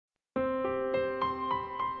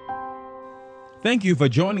Thank you for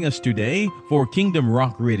joining us today for Kingdom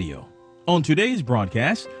Rock Radio. On today's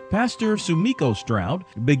broadcast, Pastor Sumiko Stroud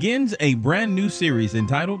begins a brand new series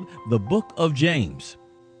entitled The Book of James.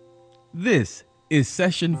 This is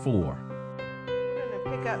Session 4. We're going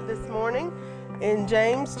to pick up this morning in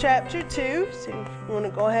James chapter 2. So if you want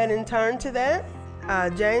to go ahead and turn to that.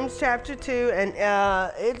 James chapter 2, and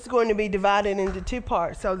it's going to be divided into two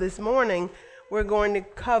parts. So this morning, we're going to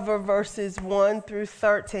cover verses 1 through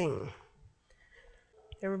 13.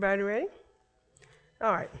 Everybody ready?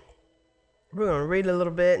 All right. We're going to read a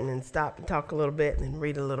little bit and then stop and talk a little bit and then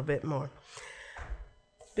read a little bit more.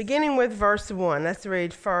 Beginning with verse 1, let's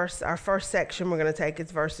read first. Our first section we're going to take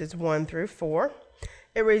is verses 1 through 4.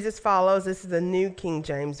 It reads as follows. This is the New King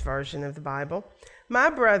James Version of the Bible.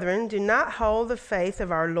 My brethren, do not hold the faith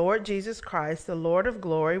of our Lord Jesus Christ, the Lord of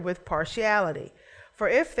glory, with partiality. For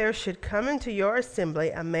if there should come into your assembly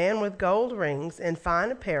a man with gold rings and fine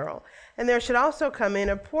apparel, and there should also come in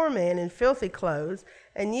a poor man in filthy clothes,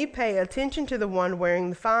 and ye pay attention to the one wearing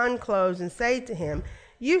the fine clothes, and say to him,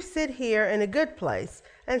 you sit here in a good place,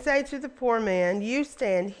 and say to the poor man, you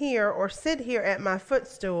stand here or sit here at my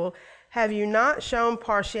footstool, have you not shown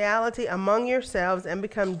partiality among yourselves and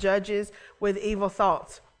become judges with evil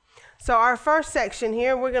thoughts? So our first section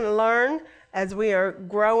here, we're going to learn as we are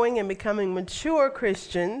growing and becoming mature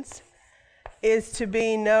Christians is to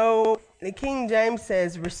be the King James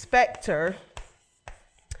says, respecter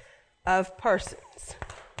of persons.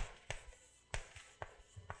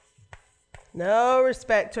 No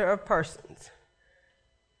respecter of persons.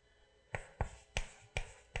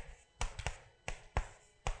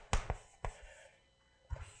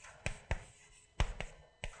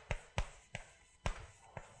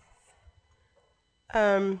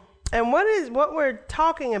 And what we're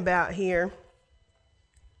talking about here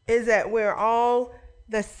is that we're all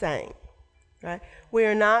the same, right? We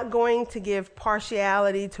are not going to give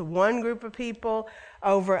partiality to one group of people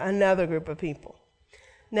over another group of people.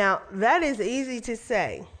 Now, that is easy to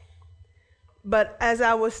say, but as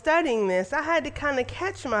I was studying this, I had to kind of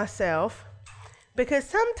catch myself because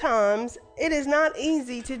sometimes it is not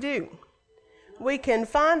easy to do. We can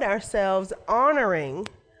find ourselves honoring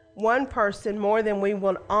one person more than we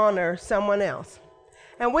will honor someone else.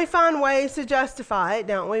 And we find ways to justify it,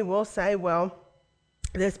 don't we? We'll say, well,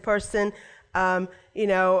 this person,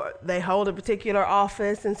 they hold a particular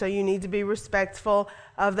office, and so you need to be respectful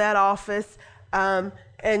of that office.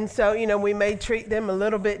 And so, we may treat them a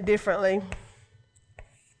little bit differently,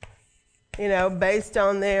 based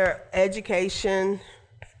on their education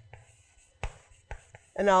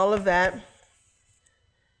and all of that.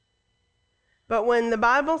 But when the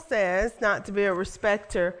Bible says not to be a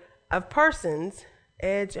respecter of persons,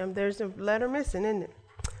 there's a letter missing, isn't it?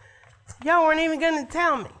 Y'all weren't even going to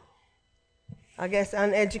tell me. I guess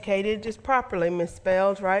uneducated is properly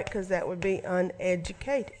misspelled, right? Because that would be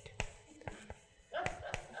uneducated.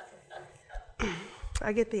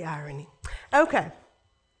 I get the irony. Okay.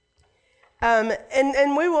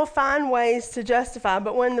 And we will find ways to justify,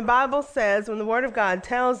 but when the Bible says, when the Word of God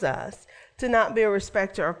tells us to not be a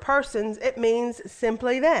respecter of persons, it means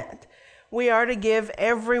simply that. We are to give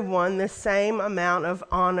everyone the same amount of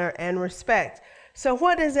honor and respect. So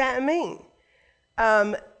what does that mean?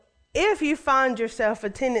 If you find yourself a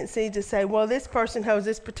tendency to say, well, this person holds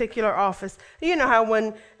this particular office, you know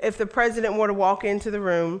how if the president were to walk into the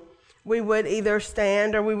room, we would either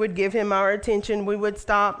stand or we would give him our attention. We would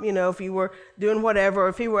stop, if you were doing whatever, or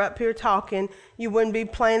if he were up here talking, you wouldn't be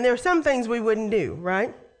playing. There are some things we wouldn't do,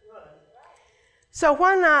 right? So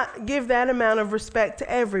why not give that amount of respect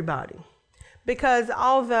to everybody? Because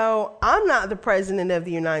although I'm not the president of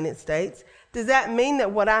the United States, does that mean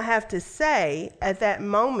that what I have to say at that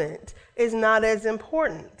moment is not as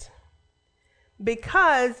important?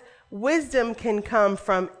 Because wisdom can come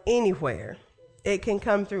from anywhere. It can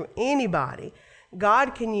come through anybody.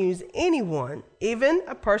 God can use anyone, even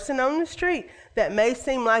a person on the street that may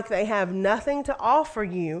seem like they have nothing to offer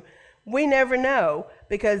you. We never know,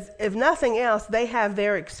 because if nothing else, they have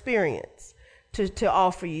their experience to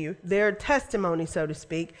offer you, their testimony, so to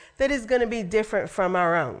speak, that is going to be different from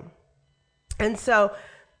our own. And so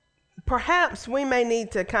perhaps we may need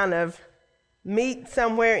to kind of meet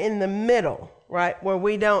somewhere in the middle, right, where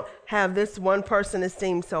we don't have this one person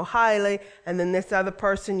esteemed so highly, and then this other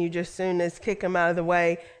person you just soon as kick them out of the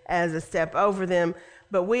way as a step over them.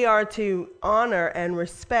 But we are to honor and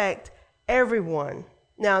respect everyone.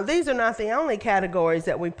 Now, these are not the only categories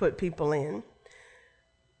that we put people in.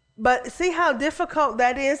 But see how difficult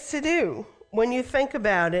that is to do when you think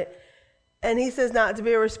about it. And he says not to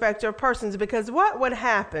be a respecter of persons, because what would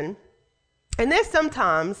happen And this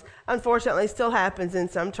sometimes, unfortunately, still happens in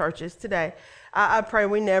some churches today. I pray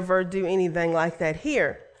we never do anything like that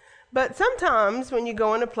here. But sometimes when you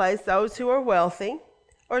go in a place, those who are wealthy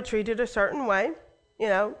are treated a certain way.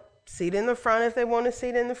 Seat in the front if they want to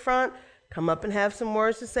sit in the front. Come up and have some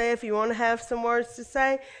words to say if you want to have some words to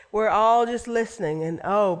say. We're all just listening.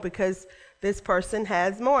 And because this person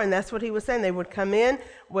has more. And that's what he was saying. They would come in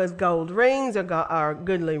with gold rings or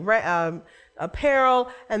goodly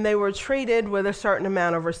apparel, and they were treated with a certain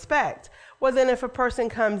amount of respect. Well, then if a person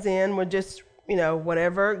comes in with just,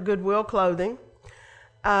 whatever, Goodwill clothing,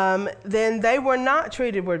 then they were not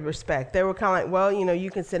treated with respect. They were kind of like, well,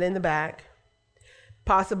 you can sit in the back,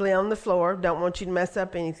 possibly on the floor. Don't want you to mess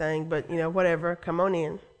up anything, but, whatever, come on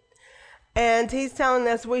in. And he's telling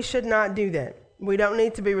us we should not do that. We don't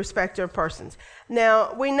need to be respecter of persons.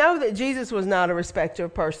 Now, we know that Jesus was not a respecter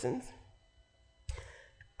of persons.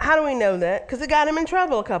 How do we know that? Because it got him in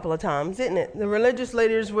trouble a couple of times, didn't it? The religious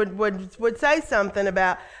leaders would say something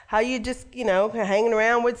about how you just, hanging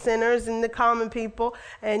around with sinners and the common people.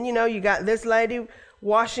 And, you got this lady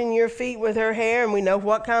washing your feet with her hair, and we know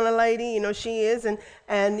what kind of lady, she is.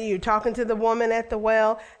 And you're talking to the woman at the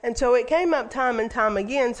well. And so it came up time and time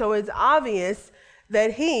again. So it's obvious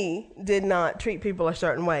that he did not treat people a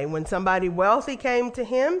certain way. When somebody wealthy came to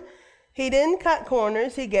him, he didn't cut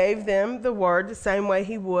corners. He gave them the word the same way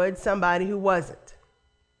he would somebody who wasn't.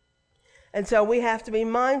 And so we have to be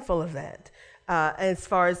mindful of that as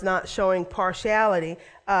far as not showing partiality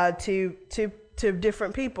to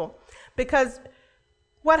different people. Because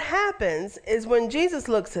what happens is when Jesus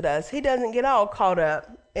looks at us, he doesn't get all caught up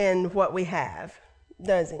in what we have,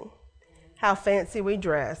 does he? How fancy we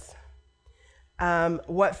dress,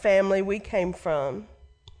 what family we came from,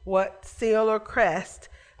 what seal or crest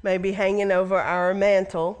may be hanging over our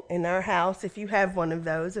mantle in our house, if you have one of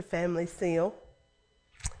those, a family seal.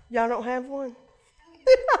 Y'all don't have one?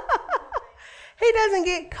 He doesn't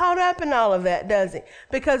get caught up in all of that, does he?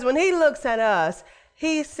 Because when he looks at us,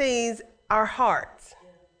 he sees our hearts.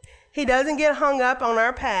 He doesn't get hung up on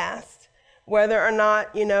our past, whether or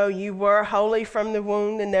not, you were holy from the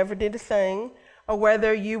womb and never did a thing, or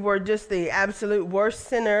whether you were just the absolute worst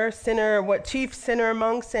sinner, chief sinner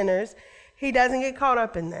among sinners. He doesn't get caught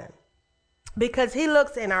up in that because he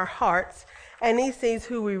looks in our hearts and he sees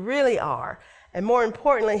who we really are. And more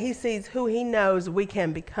importantly, he sees who he knows we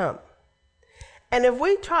can become. And if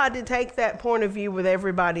we try to take that point of view with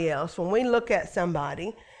everybody else, when we look at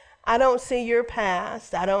somebody, I don't see your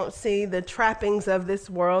past. I don't see the trappings of this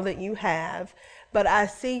world that you have, but I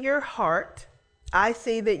see your heart. I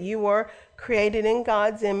see that you were created in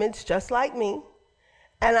God's image just like me.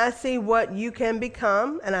 And I see what you can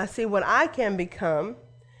become, and I see what I can become,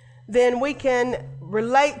 then we can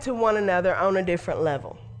relate to one another on a different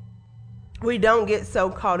level. We don't get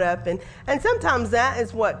so caught up in, and sometimes that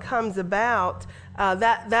is what comes about,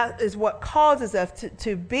 that is what causes us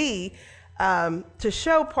to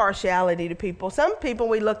show partiality to people. Some people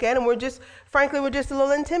we look at and we're just a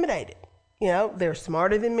little intimidated. They're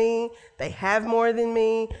smarter than me, they have more than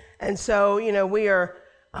me, and so, we are,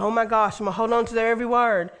 oh my gosh, I'm going to hold on to their every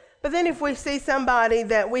word. But then if we see somebody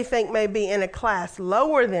that we think may be in a class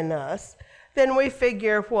lower than us, then we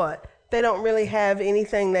figure what? They don't really have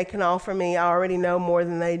anything they can offer me. I already know more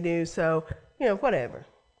than they do, so, whatever.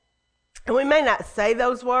 And we may not say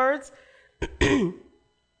those words,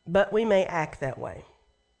 but we may act that way.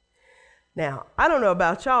 Now, I don't know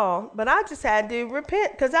about y'all, but I just had to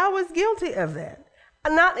repent because I was guilty of that.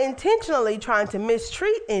 I'm not intentionally trying to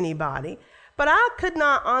mistreat anybody, but I could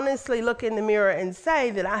not honestly look in the mirror and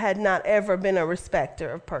say that I had not ever been a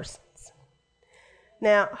respecter of persons.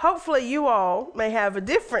 Now, hopefully you all may have a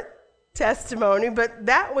different testimony, but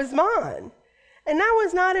that was mine. And I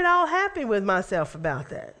was not at all happy with myself about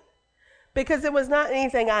that because it was not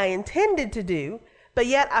anything I intended to do, but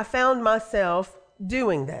yet I found myself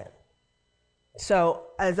doing that. So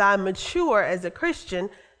as I mature as a Christian,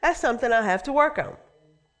 that's something I have to work on.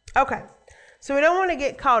 Okay. So we don't want to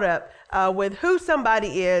get caught up with who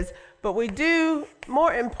somebody is, but we do,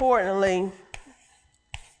 more importantly,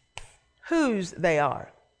 whose they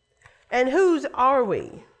are. And whose are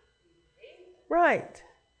we? Right.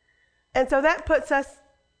 And so that puts us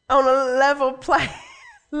on a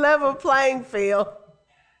level playing field.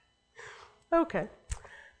 Okay.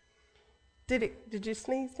 Did you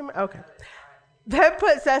sneeze? Okay. That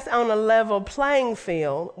puts us on a level playing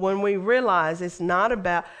field when we realize it's not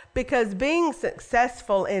about, because being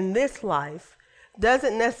successful in this life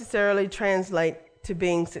doesn't necessarily translate to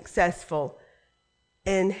being successful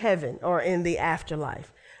in heaven or in the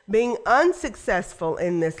afterlife. Being unsuccessful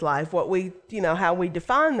in this life, what we, how we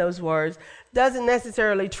define those words, doesn't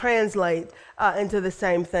necessarily translate into the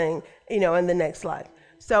same thing, in the next life.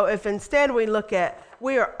 So if instead we look at,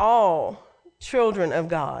 we are all children of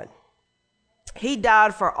God. He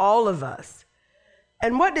died for all of us.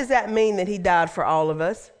 And what does that mean that he died for all of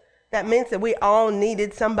us? That means that we all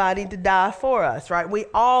needed somebody to die for us, right? We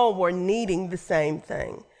all were needing the same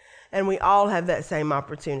thing, and we all have that same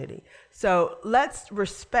opportunity. So let's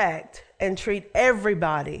respect and treat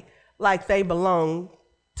everybody like they belong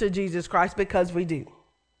to Jesus Christ, because we do.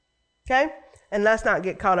 Okay? And let's not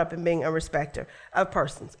get caught up in being a respecter of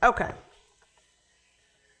persons. Okay.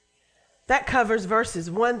 That covers verses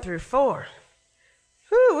 1 through 4.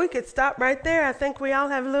 Whew, we could stop right there. I think we all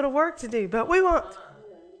have a little work to do, but we won't.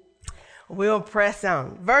 We'll press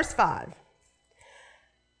on. Verse 5.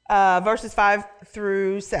 Verses 5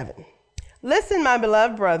 through 7. Listen, my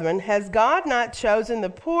beloved brethren, has God not chosen the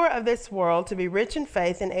poor of this world to be rich in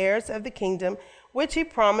faith and heirs of the kingdom which he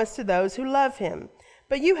promised to those who love him?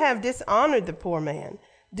 But you have dishonored the poor man.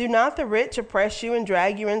 Do not the rich oppress you and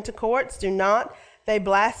drag you into courts? Do not they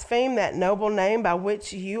blaspheme that noble name by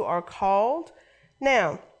which you are called?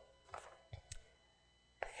 Now,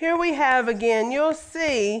 here we have again, you'll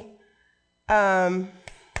see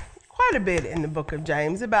quite a bit in the book of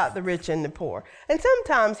James about the rich and the poor. And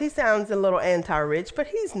sometimes he sounds a little anti-rich, but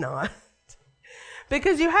he's not.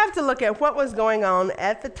 Because you have to look at what was going on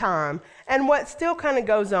at the time and what still kind of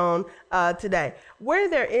goes on today. Where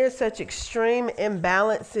there is such extreme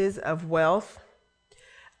imbalances of wealth,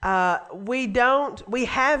 we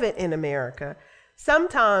have it in America.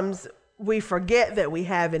 Sometimes we forget that we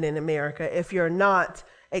have it in America if you're not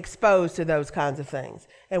exposed to those kinds of things.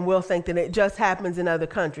 And we'll think that it just happens in other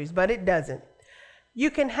countries, but it doesn't. You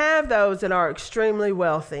can have those that are extremely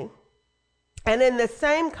wealthy. And in the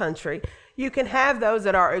same country, you can have those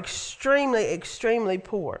that are extremely, extremely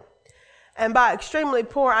poor. And by extremely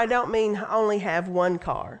poor, I don't mean only have one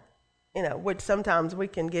car, which sometimes we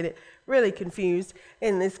can get it really confused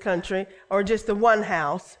in this country, or just the one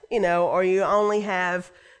house, or you only have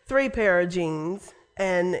 3 pair of jeans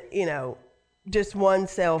and, just one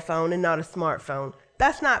cell phone and not a smartphone.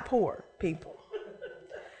 That's not poor, people.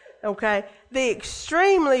 Okay? The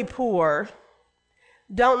extremely poor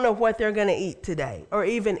don't know what they're going to eat today, or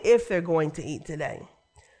even if they're going to eat today.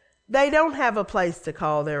 They don't have a place to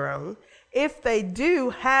call their own. If they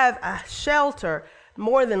do have a shelter,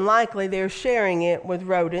 more than likely they're sharing it with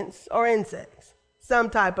rodents or insects,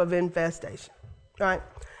 some type of infestation, right?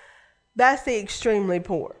 That's the extremely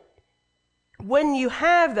poor. When you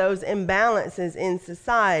have those imbalances in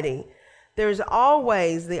society, there's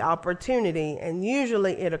always the opportunity, and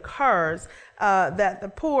usually it occurs, that the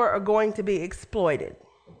poor are going to be exploited.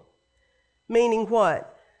 Meaning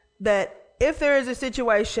what? That if there is a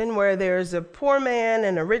situation where there's a poor man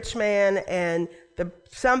and a rich man and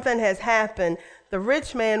something has happened, the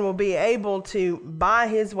rich man will be able to buy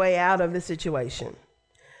his way out of the situation.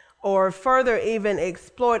 Or further even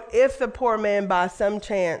exploit if the poor man by some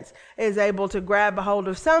chance is able to grab a hold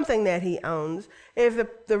of something that he owns.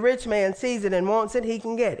 If the rich man sees it and wants it, he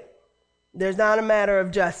can get it. There's not a matter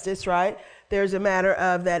of justice, right? There's a matter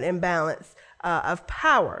of that imbalance of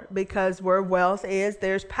power, because where wealth is,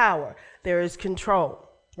 there's power, there is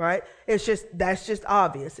control, right? That's just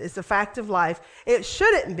obvious. It's a fact of life. It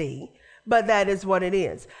shouldn't be, but that is what it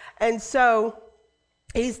is. And so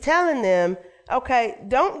he's telling them, okay,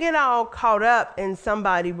 don't get all caught up in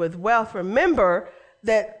somebody with wealth. Remember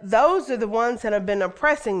that those are the ones that have been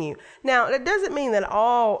oppressing you. Now, that doesn't mean that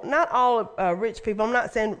not all rich people, I'm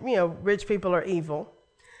not saying, rich people are evil.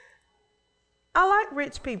 I like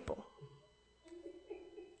rich people,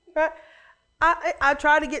 right? I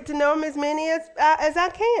try to get to know them as many as I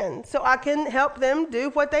can, so I can help them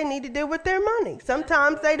do what they need to do with their money.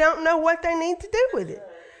 Sometimes they don't know what they need to do with it.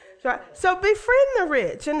 Right? So befriend the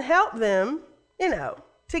rich and help them,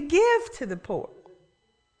 to give to the poor.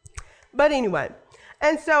 But anyway,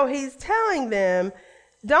 and so he's telling them,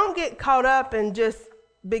 don't get caught up in just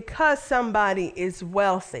because somebody is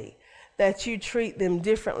wealthy, that you treat them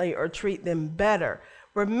differently or treat them better.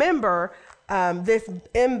 Remember this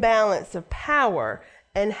imbalance of power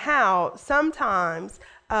and how sometimes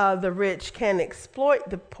the rich can exploit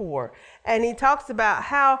the poor. And he talks about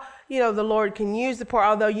how, the Lord can use the poor.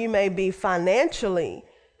 Although you may be financially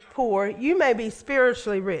poor, you may be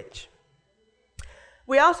spiritually rich.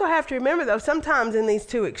 We also have to remember, though, sometimes in these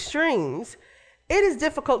two extremes, it is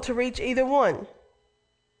difficult to reach either one.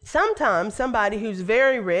 Sometimes somebody who's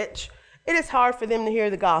very rich, it is hard for them to hear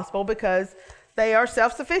the gospel because they are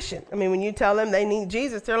self-sufficient. I mean, when you tell them they need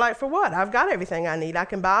Jesus, they're like, for what? I've got everything I need. I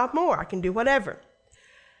can buy more. I can do whatever.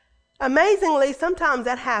 Amazingly, sometimes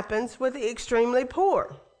that happens with the extremely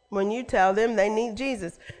poor when you tell them they need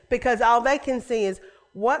Jesus, because all they can see is,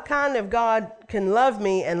 what kind of God can love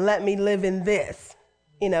me and let me live in this,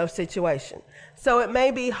 situation. So it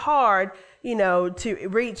may be hard, to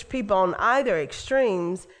reach people on either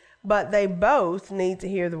extremes, but they both need to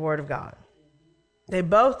hear the word of God. They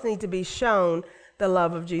both need to be shown the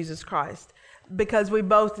love of Jesus Christ, because we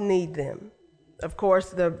both need them. Of course,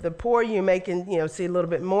 the poor, you may can, see a little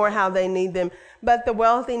bit more how they need them, but the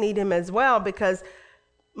wealthy need him as well, because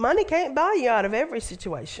money can't buy you out of every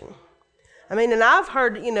situation. I mean, and I've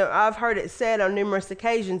heard it said on numerous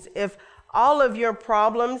occasions, if all of your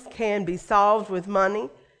problems can be solved with money,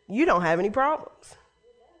 you don't have any problems.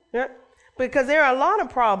 Yeah? Because there are a lot of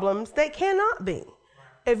problems that cannot be.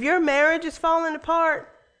 If your marriage is falling apart,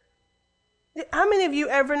 how many of you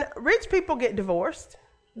rich people get divorced?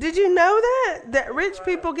 Did you know that rich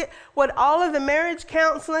people get all of the marriage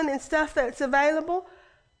counseling and stuff that's available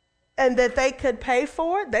and that they could pay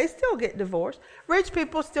for, they still get divorced. Rich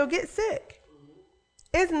people still get sick.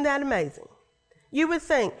 Isn't that amazing? You would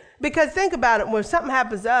think, because think about it, when something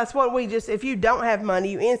happens to us, if you don't have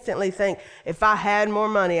money, you instantly think, if I had more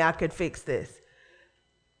money, I could fix this.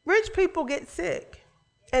 Rich people get sick.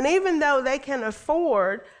 And even though they can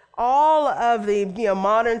afford all of the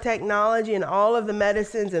modern technology and all of the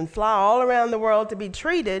medicines and fly all around the world to be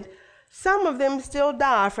treated, some of them still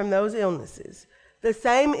die from those illnesses. The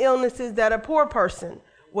same illnesses that a poor person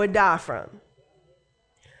would die from.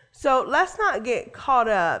 So let's not get caught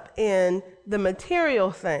up in the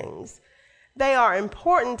material things. They are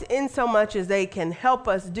important in so much as they can help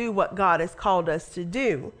us do what God has called us to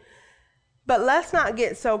do. But let's not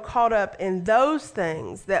get so caught up in those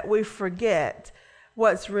things that we forget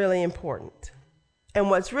what's really important. And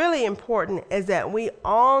what's really important is that we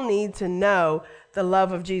all need to know the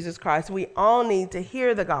love of Jesus Christ. We all need to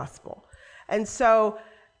hear the gospel. And so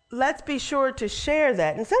let's be sure to share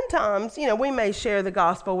that. And sometimes, we may share the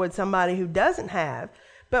gospel with somebody who doesn't have,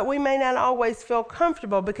 but we may not always feel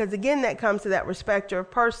comfortable, because again, that comes to that respecter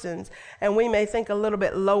of persons. And we may think a little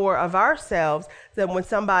bit lower of ourselves than when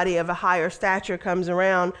somebody of a higher stature comes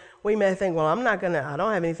around. We may think, well, I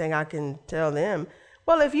don't have anything I can tell them.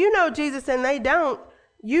 Well, if you know Jesus and they don't,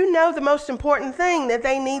 you know the most important thing that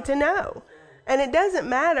they need to know. And it doesn't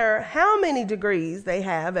matter how many degrees they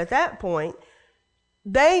have at that point.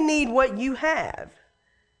 They need what you have.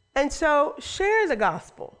 And so share the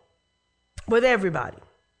gospel with everybody.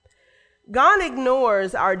 God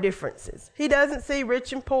ignores our differences. He doesn't see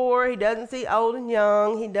rich and poor. He doesn't see old and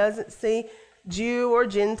young. He doesn't see Jew or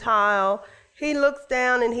Gentile. He looks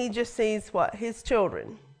down and he just sees what? His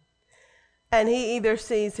children. And he either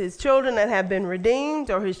sees his children that have been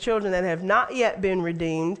redeemed or his children that have not yet been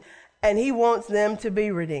redeemed, and he wants them to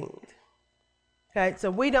be redeemed. Okay,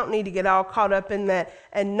 so we don't need to get all caught up in that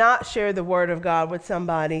and not share the word of God with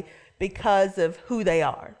somebody because of who they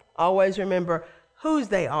are. Always remember whose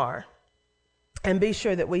they are and be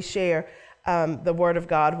sure that we share the word of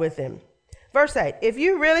God with them. Verse 8, if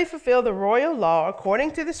you really fulfill the royal law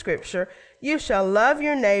according to the scripture, you shall love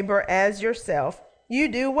your neighbor as yourself. You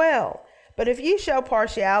do well. But if you show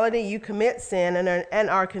partiality, you commit sin and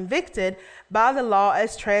are convicted by the law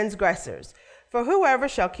as transgressors. For whoever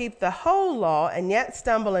shall keep the whole law and yet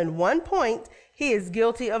stumble in one point, he is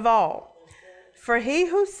guilty of all. For he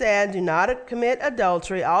who said, do not commit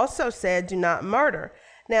adultery, also said, do not murder.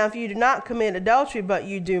 Now, if you do not commit adultery, but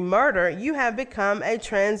you do murder, you have become a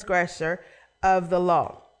transgressor of the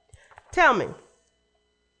law. Tell me,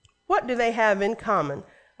 what do they have in common?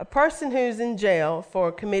 A person who's in jail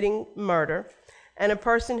for committing murder and a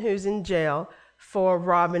person who's in jail for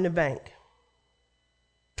robbing a bank.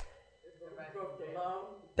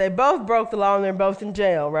 They both broke the law and they're both in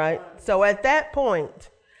jail, right? So at that point,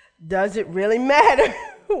 does it really matter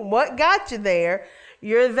what got you there?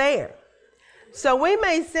 You're there. So we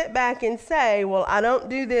may sit back and say, well, I don't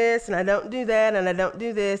do this and I don't do that and I don't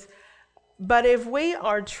do this. But if we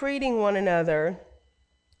are treating one another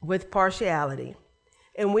with partiality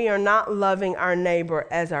and we are not loving our neighbor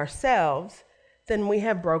as ourselves, then we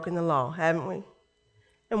have broken the law, haven't we?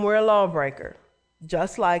 And we're a lawbreaker.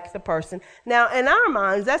 Just like the person. Now, in our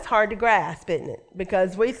minds, that's hard to grasp, isn't it?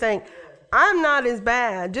 Because we think, I'm not as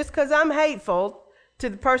bad. Just because I'm hateful to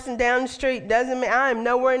the person down the street doesn't mean I'm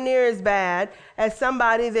nowhere near as bad as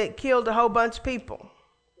somebody that killed a whole bunch of people.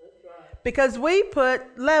 Because we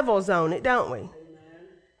put levels on it, don't we?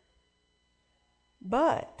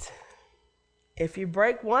 But if you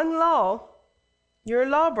break one law, you're a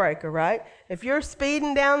lawbreaker, right? If you're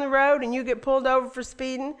speeding down the road and you get pulled over for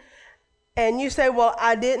speeding, And you say, well,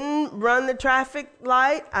 I didn't run the traffic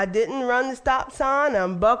light. I didn't run the stop sign.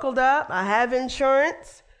 I'm buckled up. I have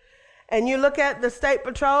insurance. And you look at the state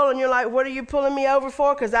patrol and you're like, what are you pulling me over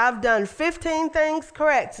for? Because I've done 15 things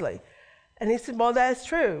correctly. And he said, well, that's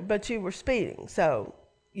true, but you were speeding. So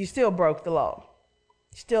you still broke the law.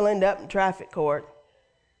 You still end up in traffic court.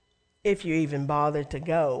 If you even bother to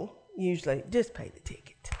go, usually just pay the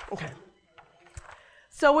ticket. Okay.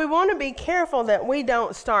 So we want to be careful that we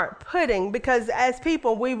don't start putting, because as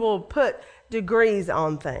people, we will put degrees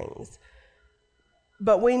on things.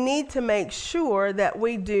 But we need to make sure that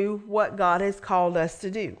we do what God has called us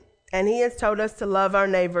to do. And he has told us to love our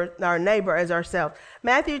neighbor as ourselves.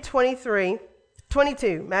 Matthew 22,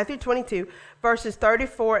 verses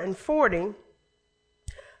 34 and 40.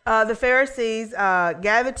 The Pharisees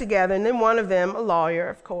gathered together, and then one of them, a lawyer,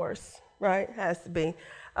 of course, right, has to be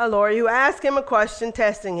a lawyer, who asked him a question,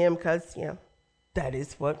 testing him, because, that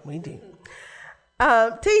is what we do.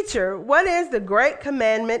 Teacher, what is the great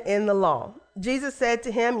commandment in the law? Jesus said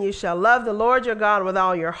to him, you shall love the Lord your God with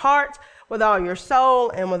all your heart, with all your soul,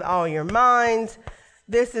 and with all your mind.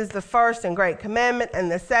 This is the first and great commandment, and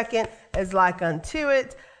the second is like unto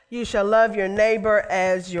it. You shall love your neighbor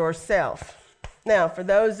as yourself. Now, for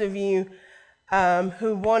those of you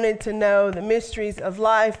who wanted to know the mysteries of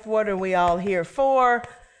life, what are we all here for?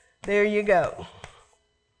 There you go.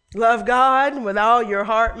 Love God with all your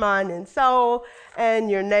heart, mind, and soul,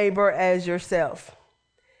 and your neighbor as yourself.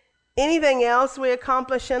 Anything else we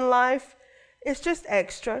accomplish in life, it's just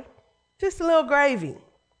extra, just a little gravy.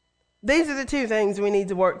 These are the two things we need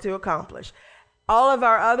to work to accomplish. All of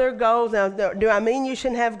our other goals, now, do I mean you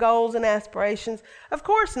shouldn't have goals and aspirations? Of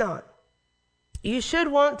course not. You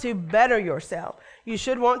should want to better yourself. You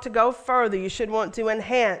should want to go further. You should want to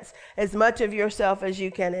enhance as much of yourself as you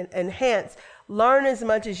can enhance. Learn as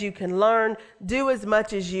much as you can learn. Do as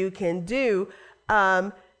much as you can do,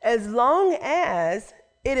 as long as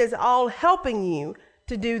it is all helping you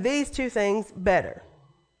to do these two things better.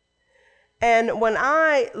 And when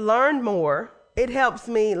I learn more, it helps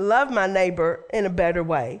me love my neighbor in a better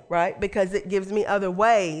way, right? Because it gives me other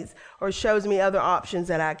ways or shows me other options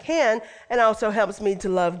that I can, and also helps me to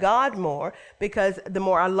love God more, because the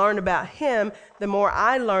more I learn about him, the more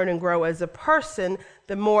I learn and grow as a person,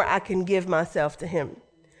 the more I can give myself to him.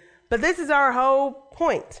 But this is our whole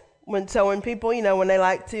point. When people, when they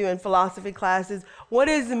like to in philosophy classes, what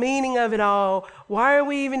is the meaning of it all? Why are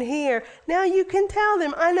we even here? Now you can tell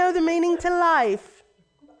them, I know the meaning to life.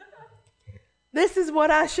 This is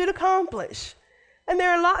what I should accomplish. And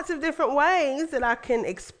there are lots of different ways that I can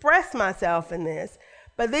express myself in this.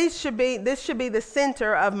 But this should be the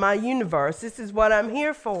center of my universe. This is what I'm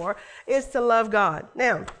here for, is to love God.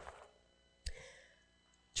 Now,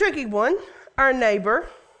 tricky one, our neighbor.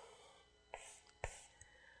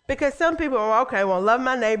 Because some people are, okay, well, love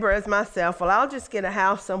my neighbor as myself. Well, I'll just get a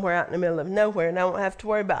house somewhere out in the middle of nowhere, and I won't have to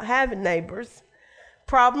worry about having neighbors.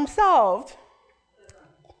 Problem solved.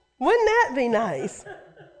 Wouldn't that be nice?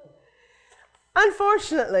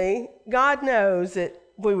 Unfortunately, God knows that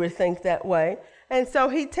we would think that way. And so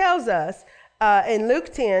he tells us in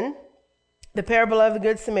Luke 10, the parable of the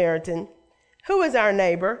Good Samaritan, who is our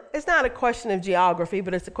neighbor? It's not a question of geography,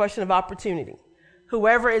 but it's a question of opportunity.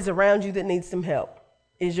 Whoever is around you that needs some help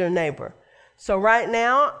is your neighbor. So right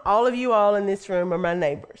now, all of you all in this room are my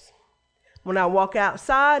neighbors. When I walk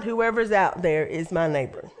outside, whoever's out there is my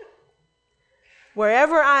neighbor.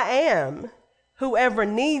 Wherever I am, whoever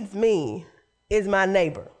needs me is my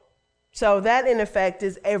neighbor. So that, in effect,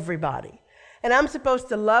 is everybody. And I'm supposed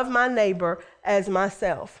to love my neighbor as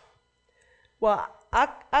myself. Well,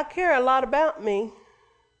 I care a lot about me.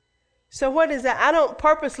 So what is that? I don't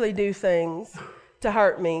purposely do things to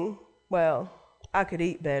hurt me. Well, I could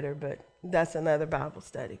eat better, but that's another Bible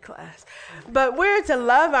study class. But we're to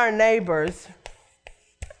love our neighbors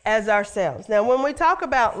as ourselves. Now, when we talk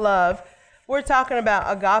about love, we're talking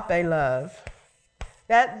about agape love.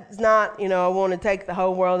 That's not, I want to take the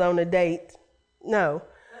whole world on a date. No,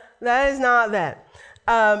 that is not that.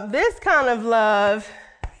 This kind of love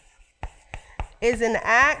is an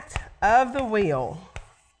act of the will,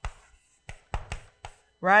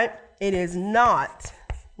 right? It is not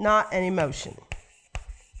an emotion.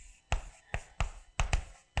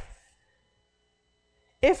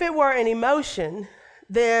 If it were an emotion,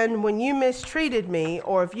 then when you mistreated me,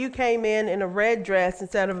 or if you came in a red dress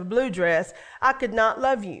instead of a blue dress, I could not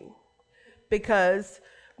love you, because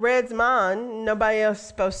red's mine, nobody else is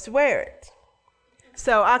supposed to wear it.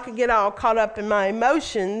 So I could get all caught up in my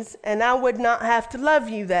emotions, and I would not have to love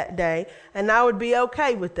you that day, and I would be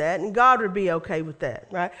okay with that, and God would be okay with that,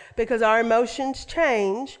 right? Because our emotions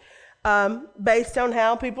change, based on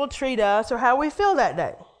how people treat us or how we feel that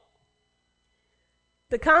day.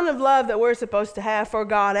 The kind of love that we're supposed to have for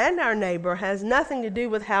God and our neighbor has nothing to do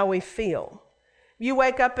with how we feel. If you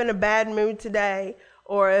wake up in a bad mood today,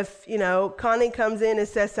 or if, Connie comes in and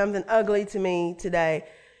says something ugly to me today,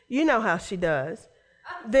 you know how she does,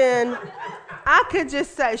 then I could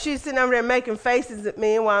just say, she's sitting over there making faces at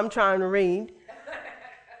me while I'm trying to read.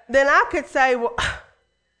 Then I could say, well,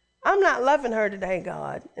 I'm not loving her today,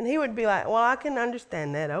 God. And he would be like, well, I can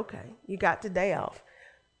understand that. Okay, you got today off.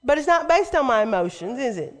 But it's not based on my emotions,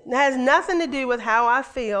 is it? It has nothing to do with how I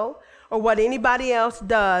feel or what anybody else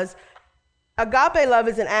does. Agape love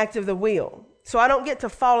is an act of the will. So I don't get to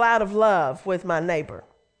fall out of love with my neighbor.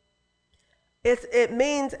 It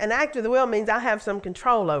means, an act of the will means I have some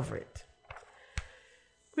control over it.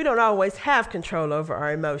 We don't always have control over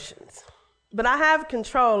our emotions. But I have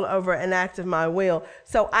control over an act of my will.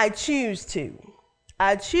 So I choose to.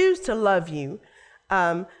 I choose to love you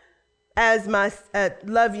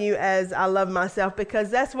love you as I love myself,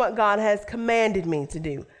 because that's what God has commanded me to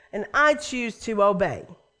do. And I choose to obey.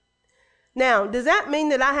 Now, does that mean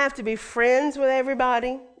that I have to be friends with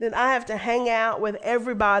everybody? That I have to hang out with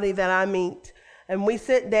everybody that I meet? And we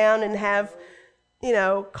sit down and have,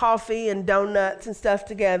 coffee and donuts and stuff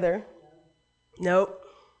together? Nope.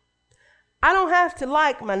 I don't have to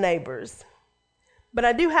like my neighbors, but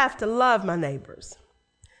I do have to love my neighbors.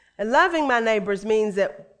 And loving my neighbors means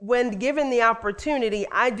that when given the opportunity,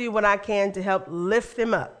 I do what I can to help lift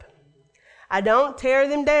them up. I don't tear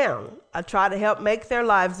them down. I try to help make their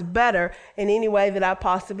lives better in any way that I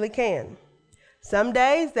possibly can. Some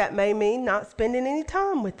days that may mean not spending any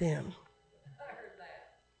time with them.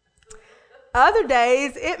 Other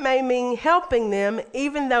days it may mean helping them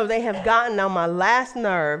even though they have gotten on my last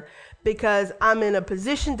nerve, because I'm in a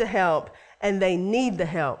position to help and they need the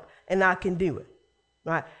help and I can do it.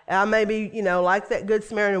 Right? I may be, like that Good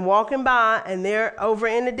Samaritan walking by and they're over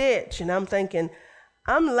in the ditch and I'm thinking,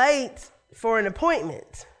 I'm late for an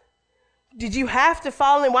appointment. Did you have to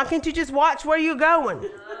fall in? Why can't you just watch where you're going?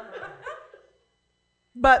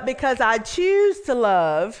 But because I choose to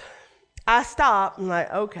love, I stop and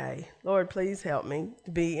like, okay, Lord, please help me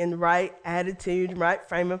to be in the right attitude, right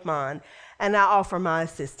frame of mind. And I offer my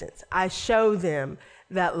assistance. I show them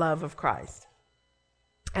that love of Christ.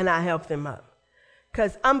 And I help them up.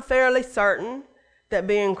 Because I'm fairly certain that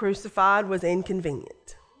being crucified was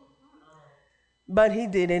inconvenient. But he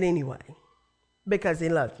did it anyway, because he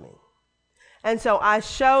loved me. And so I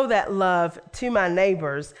show that love to my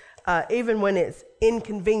neighbors, even when it's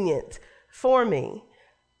inconvenient for me,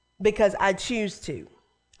 because I choose to.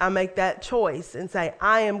 I make that choice and say,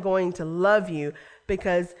 I am going to love you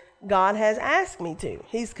because God has asked me to.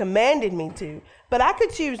 He's commanded me to. But I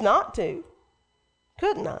could choose not to,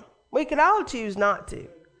 couldn't I? We could all choose not to.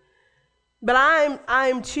 But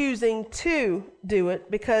I'm choosing to do it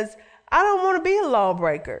because I don't want to be a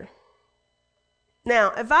lawbreaker.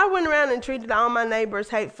 Now, if I went around and treated all my neighbors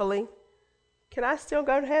hatefully, could I still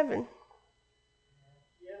go to heaven?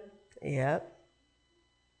 Yep.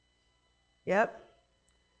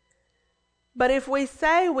 But if we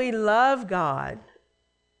say we love God,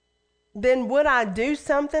 then would I do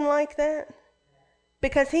something like that?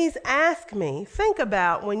 Because he's asked me, think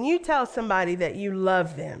about when you tell somebody that you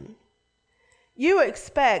love them, you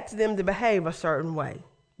expect them to behave a certain way,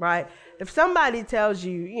 right? If somebody tells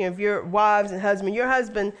you, if you're wives and husband, your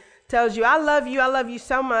husband tells you, I love you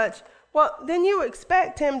so much, well, then you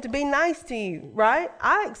expect him to be nice to you, right?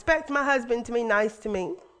 I expect my husband to be nice to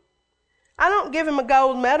me. I don't give him a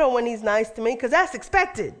gold medal when he's nice to me because that's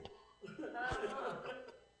expected.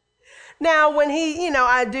 Now, when he,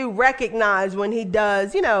 I do recognize when he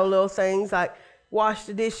does, little things like wash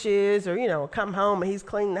the dishes or, come home and he's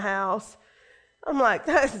cleaned the house. I'm like,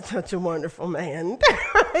 that's such a wonderful man.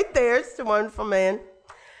 Right there, it's a wonderful man.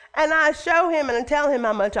 And I show him and I tell him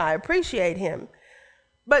how much I appreciate him.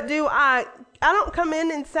 But I don't come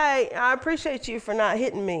in and say, I appreciate you for not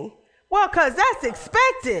hitting me. Well, because that's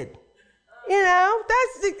expected.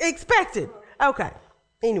 That's expected. Okay.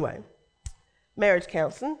 Anyway. Marriage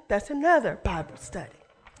counseling, that's another Bible study.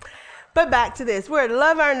 But back to this. We're to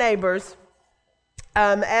love our neighbors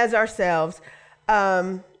as ourselves.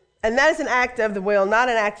 And that is an act of the will, not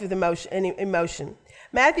an act of emotion.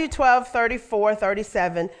 Matthew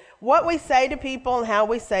 12:34-37. What we say to people and how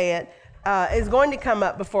we say it is going to come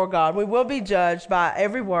up before God. We will be judged by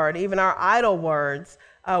every word. Even our idle words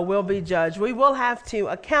will be judged. We will have to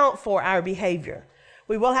account for our behavior.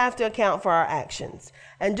 We will have to account for our actions.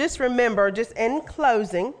 And just remember, just in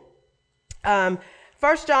closing, 1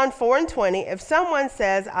 John 4:20, if someone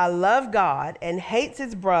says, I love God and hates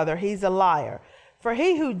his brother, he's a liar. For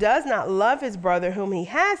he who does not love his brother whom he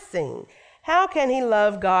has seen, how can he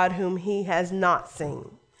love God whom he has not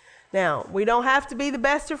seen? Now, we don't have to be the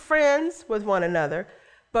best of friends with one another,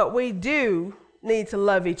 but we do need to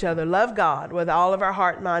love each other, love God with all of our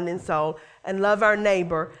heart, mind, and soul, and love our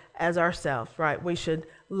neighbor as ourselves, right? We should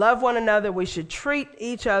love one another. We should treat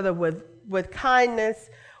each other with kindness,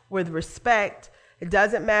 with respect. It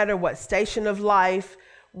doesn't matter what station of life,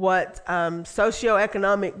 what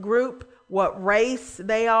socioeconomic group, what race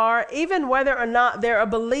they are, even whether or not they're a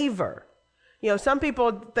believer. You know, some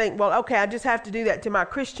people think, well, okay, I just have to do that to my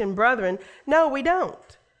Christian brethren. No, we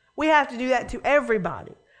don't. We have to do that to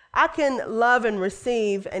everybody. I can love and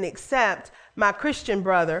receive and accept my Christian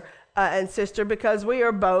brother and sister because we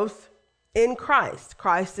are both in Christ.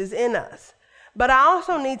 Christ is in us. But I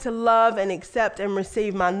also need to love and accept and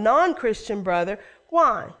receive my non-Christian brother.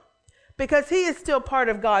 Why? Because he is still part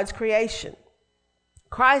of God's creation.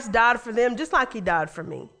 Christ died for them just like he died for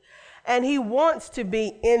me. And he wants to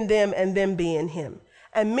be in them and them be in him.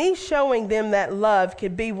 And me showing them that love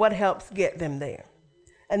could be what helps get them there.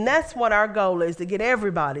 And that's what our goal is, to get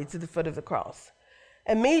everybody to the foot of the cross.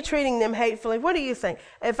 And me treating them hatefully, what do you think?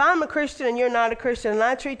 If I'm a Christian and you're not a Christian and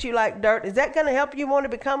I treat you like dirt, is that going to help you want to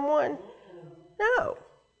become one? No.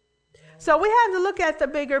 So we have to look at the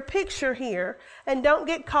bigger picture here and don't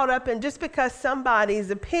get caught up in just because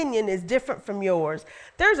somebody's opinion is different from yours.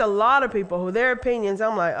 There's a lot of people who their opinions,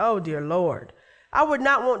 I'm like, oh, dear Lord, I would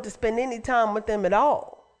not want to spend any time with them at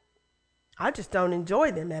all. I just don't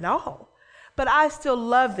enjoy them at all. But I still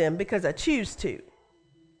love them because I choose to.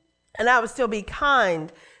 And I would still be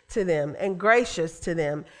kind to them and gracious to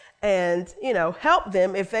them and, help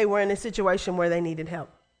them if they were in a situation where they needed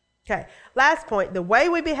help. Okay, last point, the way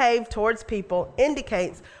we behave towards people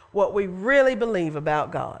indicates what we really believe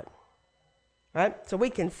about God. Right? So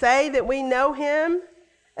we can say that we know him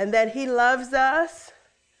and that he loves us,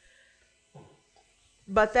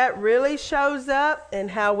 but that really shows up in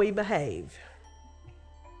how we behave.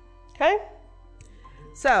 Okay?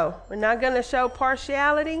 So, we're not going to show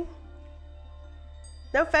partiality,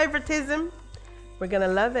 no favoritism. We're going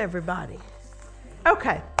to love everybody.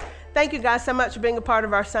 Okay. Thank you guys so much for being a part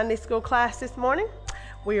of our Sunday school class this morning.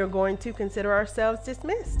 We are going to consider ourselves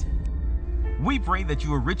dismissed. We pray that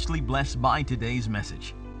you are richly blessed by today's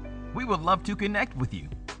message. We would love to connect with you.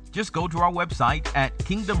 Just go to our website at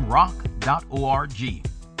kingdomrock.org.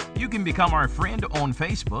 You can become our friend on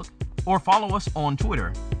Facebook or follow us on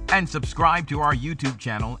Twitter and subscribe to our YouTube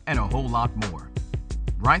channel and a whole lot more.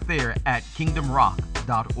 Right there at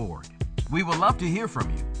kingdomrock.org. We would love to hear from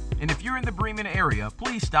you. And if you're in the Bremen area,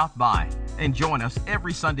 please stop by and join us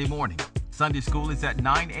every Sunday morning. Sunday school is at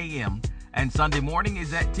 9 a.m. and Sunday morning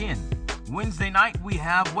is at 10. Wednesday night, we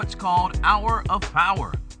have what's called Hour of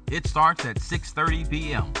Power. It starts at 6:30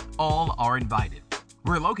 p.m. All are invited.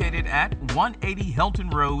 We're located at 180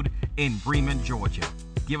 Helton Road in Bremen, Georgia.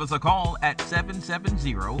 Give us a call at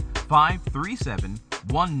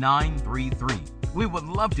 770-537-1933. We would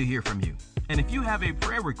love to hear from you. And if you have a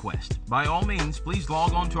prayer request, by all means, please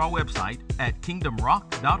log on to our website at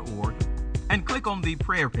kingdomrock.org and click on the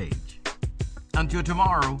prayer page. Until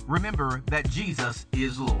tomorrow, remember that Jesus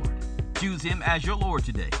is Lord. Choose him as your Lord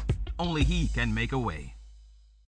today. Only he can make a way.